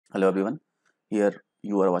Hello everyone, here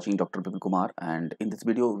you are watching Dr. Bipin Kumar, and in this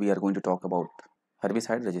video we are going to talk about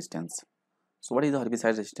herbicide resistance. So what is the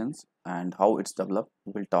herbicide resistance and how it's developed?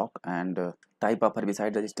 We will talk and type of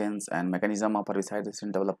herbicide resistance and mechanism of herbicide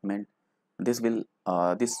resistant development. This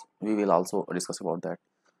we will also discuss about that.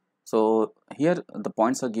 So here the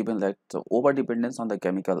points are given that over dependence on the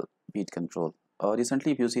chemical weed control.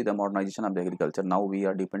 Recently if you see the modernization of the agriculture, now we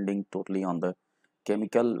are depending totally on the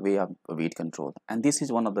chemical way of weed control, and this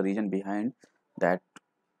is one of the reason behind that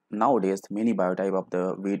nowadays many biotype of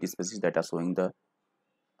the weed species that are showing the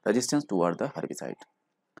resistance toward the herbicide.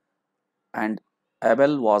 And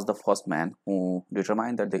Abel was the first man who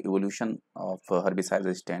determined that the evolution of herbicide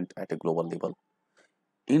resistant at a global level.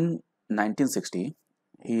 In 1960,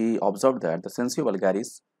 he observed that the Sensio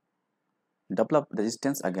vulgaris developed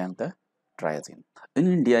resistance against the triazine. In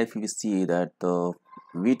India, if we see that the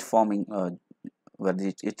wheat farming, where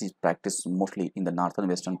it is practiced mostly in the northern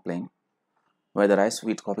western plain, where the rice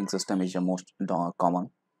wheat cropping system is the most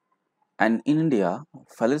common. And in India,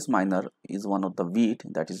 Phallus minor is one of the wheat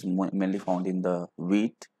that is mainly found in the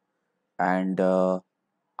wheat, and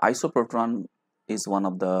isoprotron is one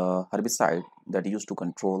of the herbicide that used to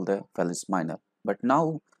control the Phallus minor. But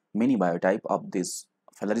now many biotype of this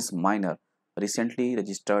Phallus minor recently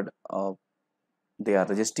registered, they are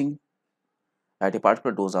resisting at a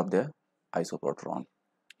particular dose of the isoprotron.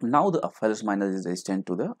 Now the Phallus minor is resistant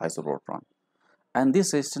to the isoprotron, and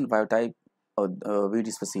this resistant biotype weed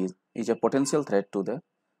species is a potential threat to the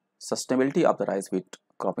sustainability of the rice wheat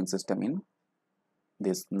cropping system in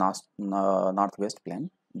this northwest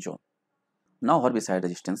plain zone. Now herbicide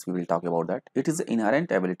resistance, we will talk about that. It is the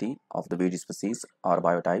inherent ability of the weed species or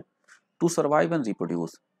biotype to survive and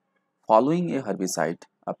reproduce following a herbicide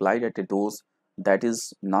applied at a dose that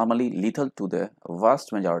is normally lethal to the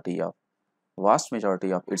vast majority of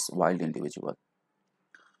its wild individual.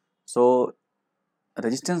 So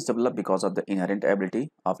resistance develop because of the inherent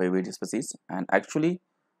ability of a weed species, and actually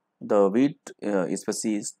the wheat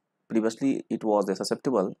species previously it was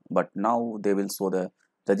susceptible, but now they will show the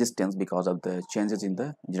resistance because of the changes in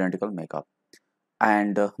the genetical makeup,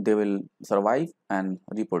 and they will survive and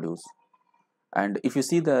reproduce. And if you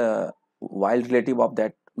see the wild relative of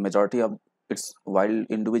that majority of its wild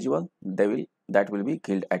individual, that will be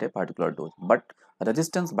killed at a particular dose, but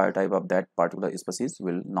resistance biotype of that particular species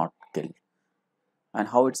will not kill. And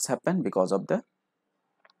how it's happened? Because of the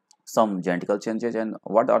some genetical changes, and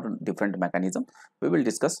what are different mechanisms we will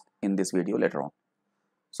discuss in this video later on.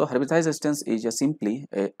 So herbicide resistance is simply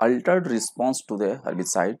a altered response to the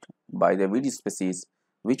herbicide by the weed species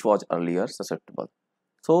which was earlier susceptible.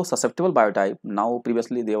 So susceptible biotype, now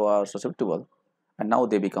previously they were susceptible and now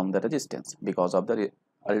they become the resistance because of the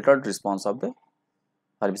altered response of the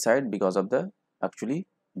herbicide because of the actually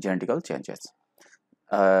genetical changes.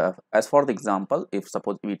 As for the example, if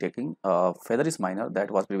suppose we taking featheris minor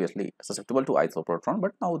that was previously susceptible to isoprotron,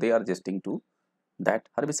 but now they are resisting to that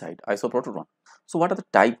herbicide isoprotron. So what are the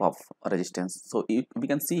type of resistance? So we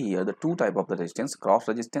can see here the two type of the resistance: cross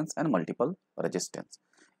resistance and multiple resistance.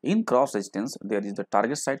 In cross resistance, there is the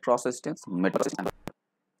target site cross resistance, metabolism, and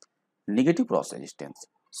negative cross resistance.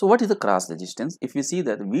 So what is the cross resistance? If we see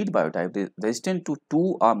that wheat biotype is resistant to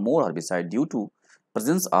two or more herbicide due to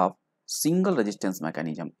presence of single resistance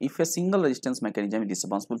mechanism. If a single resistance mechanism is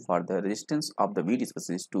responsible for the resistance of the wheat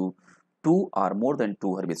species to two or more than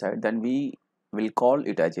two herbicide, then we will call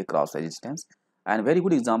it as a cross resistance. And very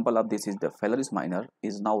good example of this is the Phalaris minor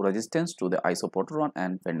is now resistance to the isoprotron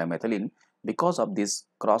and pendimethalin because of this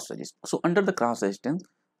cross resistance. So under the cross resistance,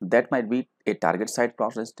 that might be a target site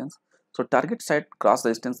cross resistance. So target site cross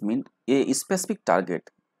resistance means a specific target.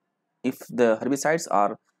 If the herbicides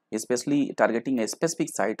are especially targeting a specific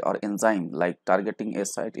site or enzyme, like targeting a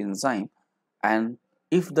site enzyme, and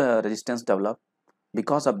if the resistance develop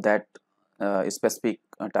because of that specific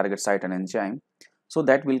target site and enzyme, so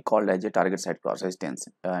that will called as a target site cross resistance.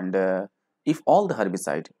 And if all the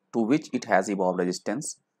herbicide to which it has evolved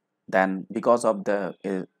resistance, then because of the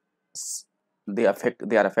they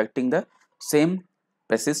are affecting the same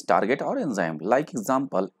precise target or enzyme. Like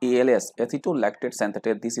example, ALS, acetolactate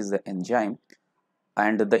synthetase, this is the enzyme,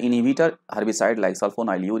 and the inhibitor herbicide like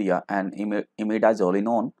sulfonylurea and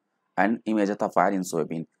imidazolinone and imidazolinones in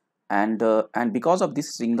soybean. And because of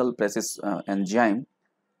this single precise enzyme,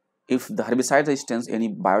 if the herbicide resistance, any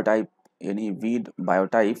biotype, any weed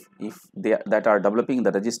biotype, if they that are developing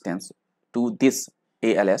the resistance to this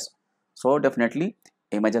ALS, so definitely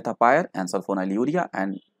imidazolinones and sulfonylurea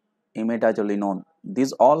and imidazolinone,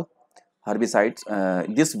 these all herbicides,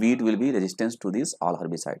 this weed will be resistant to this all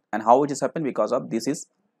herbicide. And how it is happen? Because of this is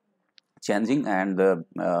changing, and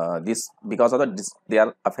this because of they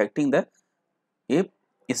are affecting the a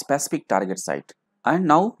specific target site. And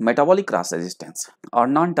now metabolic cross resistance or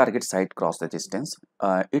non-target site cross resistance.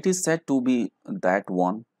 It is said to be that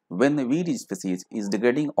one when the weed species is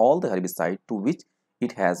degrading all the herbicide to which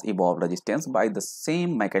it has evolved resistance by the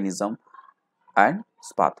same mechanism and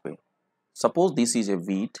pathway. Suppose this is a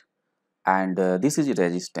wheat and this is a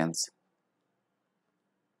resistance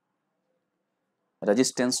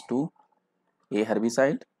to A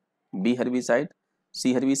herbicide, B herbicide,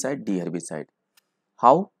 C herbicide, D herbicide.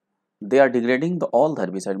 How they are degrading all the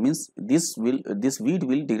herbicide means this weed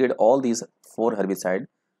will degrade all these 4 herbicide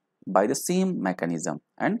by the same mechanism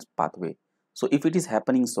and pathway. So if it is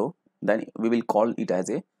happening so, then we will call it as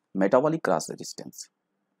a metabolic cross resistance.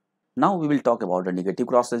 Now we will talk about the negative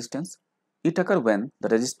cross resistance. It occurs when the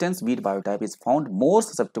resistance weed biotype is found more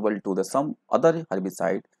susceptible to the some other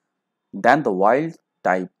herbicide than the wild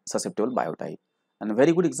type susceptible biotype. And a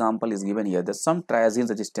very good example is given here. There's some triazine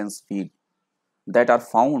resistance weed that are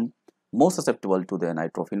found more susceptible to the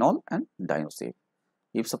nitrophenol and dinosave.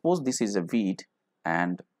 If suppose this is a weed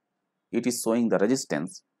and it is showing the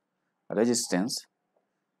resistance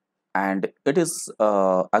and it is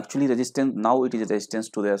actually resistant, now it is resistance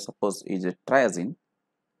to the suppose is a triazine.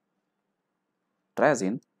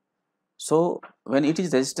 So when it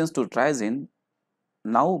is resistance to triazine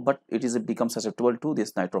now, but it is become susceptible to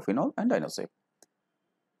this nitrophenol and dinosave.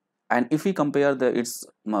 And if we compare the its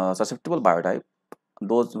susceptible biotype,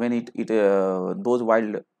 those when those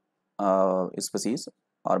wild species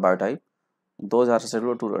or biotype, those are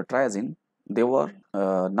susceptible to triazine, they were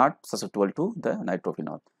not susceptible to the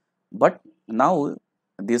nitrophenol. But now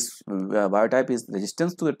this biotype is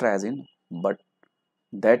resistant to the triazine, but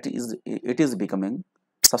it is becoming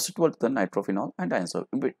susceptible to the nitrophenol and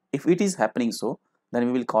dinosave. If it is happening so, then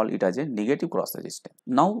we will call it as a negative cross resistance.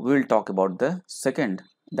 Now we will talk about the second,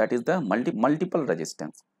 that is the multiple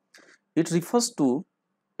resistance. It refers to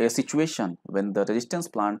a situation when the resistance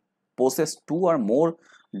plant possesses 2 or more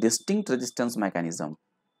distinct resistance mechanism.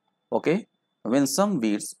 Okay, when some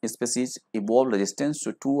weeds species evolve resistance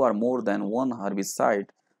to 2 or more than one herbicide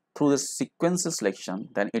through the sequential selection,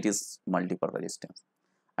 then it is multiple resistance.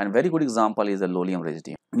 And very good example is the lolium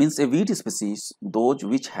residuum. Means a weed species those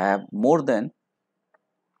which have more than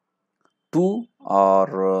two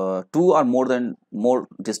or more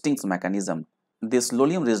distinct mechanism. This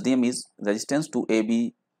lolium residuum is resistance to A,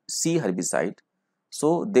 B, C herbicide.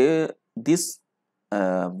 So this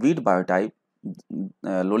weed biotype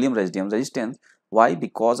lolium residuum resistance. Why?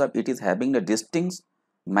 Because of it is having the distinct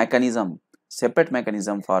mechanism, separate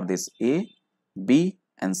mechanism for this A, B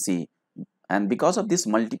and C, and because of this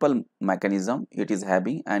multiple mechanism it is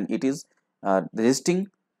having, and it is resisting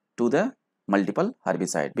to the multiple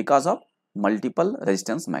herbicide because of multiple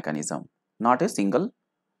resistance mechanism, not a single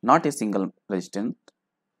resistant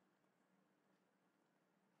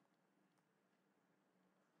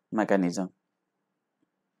mechanism.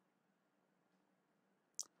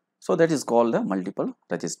 So that is called the multiple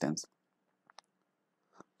resistance.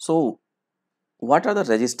 So what are the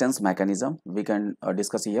resistance mechanism we can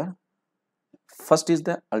discuss here? First is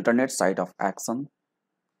the alternate site of action,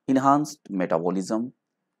 enhanced metabolism,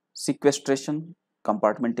 sequestration,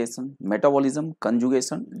 compartmentation, metabolism,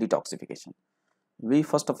 conjugation, detoxification. We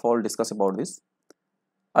first of all discuss about this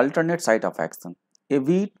alternate site of action. A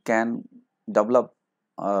weed can develop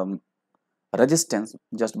resistance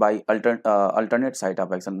just by alternate site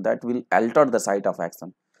of action, that will alter the site of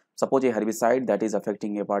action. Suppose a herbicide that is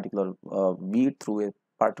affecting a particular weed through a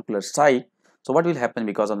particular site. So what will happen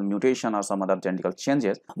because of the mutation or some other genetical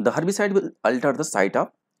changes? The herbicide will alter the site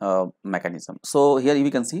of mechanism. So here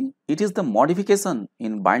we can see it is the modification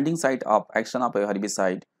in binding site of action of a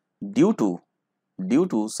herbicide due to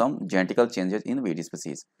some genetical changes in weed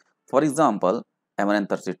species. For example,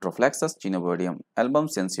 Amaranthus retroflexus, Chenobodium album,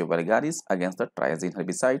 Sensio vulgaris against the triazine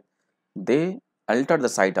herbicide, they alter the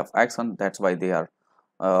site of action. That's why they are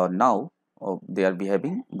now they are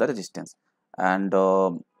behaving the resistance. And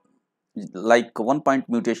like 1 point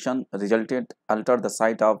mutation resulted alter the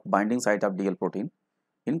site of binding site of DL protein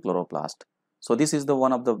in chloroplast. So this is the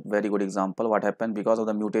one of the very good example what happened because of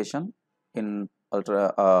the mutation in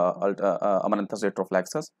Amaranthus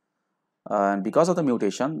retroflexus. And because of the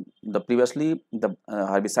mutation, previously the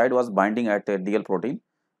herbicide was binding at a DL protein,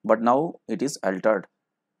 but now it is altered.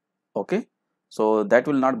 Okay, so that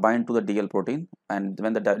will not bind to the DL protein, and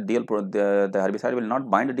when the herbicide will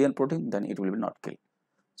not bind the DL protein, then it will not kill.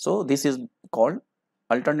 So this is called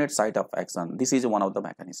alternate site of action. This is one of the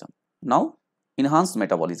mechanism. Now enhanced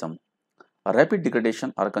metabolism, a rapid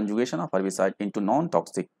degradation or conjugation of herbicide into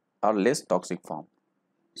non-toxic or less toxic form.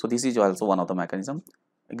 So this is also one of the mechanism.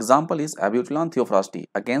 Example is abutylon thiophrosty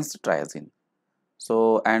against triazine.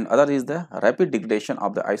 So and other is the rapid degradation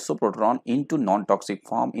of the isoproteron into non-toxic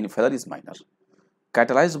form in Federis minor,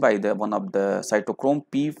 catalyzed by the one of the cytochrome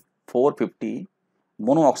P450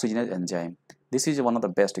 monooxygenase enzyme. This is one of the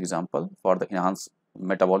best example for the enhanced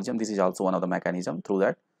metabolism. This is also one of the mechanism through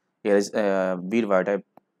that here is wheat biotype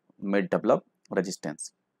may develop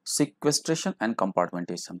resistance. Sequestration and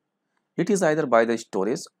compartmentation. It is either by the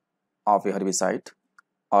storage of a herbicide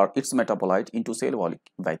or its metabolite into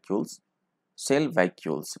vacuoles. Cell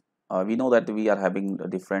vacuoles. We know that we are having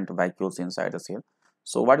different vacuoles inside the cell.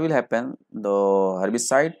 So what will happen? The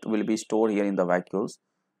herbicide will be stored here in the vacuoles,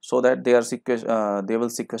 so that they will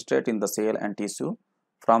sequestrate in the cell and tissue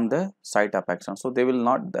from the site of action. So they will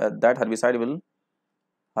not that herbicide will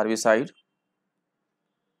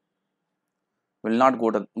not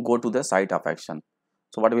go to the site of action.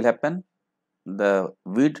 So what will happen? The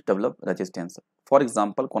weed develop resistance. For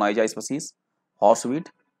example, Conaija species horseweed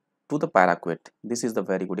to the paraquat. This is the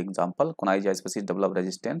very good example. Conaija species develop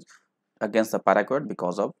resistance against the paraquat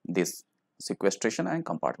because of this sequestration and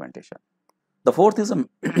compartmentation. The fourth is a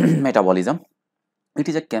metabolism. It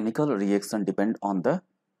is a chemical reaction depend on the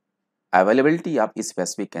availability of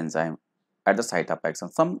specific enzyme at the site of action.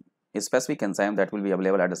 Some specific enzyme that will be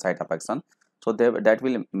available at the site of action, so that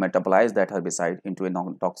will metabolize that herbicide into a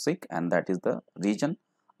non-toxic, and that is the region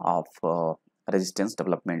of resistance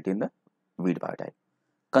development in the weed biotype.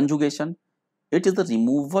 Conjugation. It is the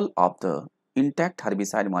removal of the intact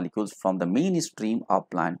herbicide molecules from the mainstream of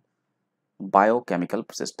plant biochemical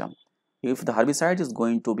system. If the herbicide is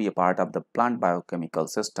going to be a part of the plant biochemical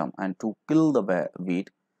system and to kill the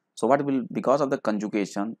weed, so what will, because of the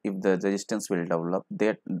conjugation, if the resistance will develop,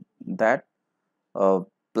 that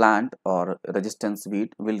plant or resistance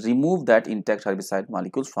weed will remove that intact herbicide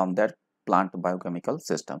molecules from that plant biochemical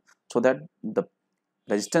system, so that the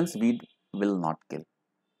resistance weed will not kill.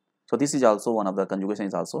 So this is also one of the conjugation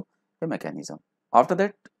is also a mechanism. After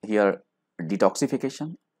that, here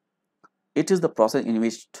detoxification. It is the process in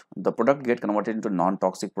which the product get converted into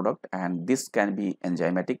non-toxic product, and this can be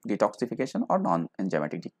enzymatic detoxification or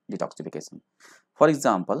non-enzymatic detoxification. For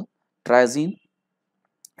example, atrazine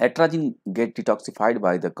get detoxified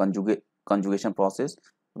by the conjugation process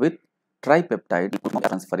with tripeptide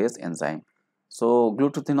transferase enzyme. So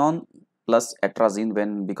glutathione plus atrazine,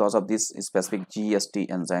 when because of this specific GST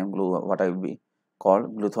enzyme, what I will call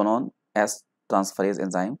glutathione as transferase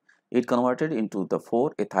enzyme, it converted into the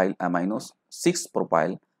 4-ethyl amino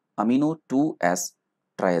 6-propyl amino 2 as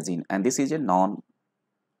triazine, and this is a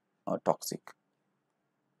non-toxic.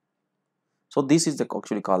 So this is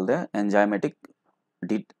actually called the enzymatic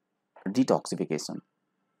detoxification.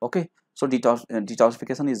 Okay, so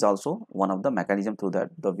detoxification is also one of the mechanism through that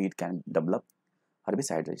the weed can develop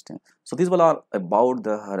herbicide resistance. So these were all about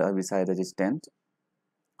the herbicide resistance,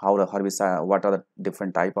 how the herbicide, what are the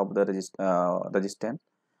different type of the resistance,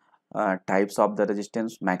 types of the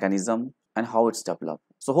resistance mechanism, and how it's developed.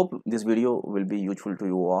 So hope this video will be useful to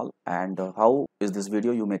you all, and how is this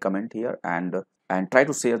video, you may comment here, and try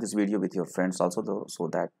to share this video with your friends also, though, so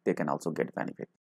that they can also get benefit.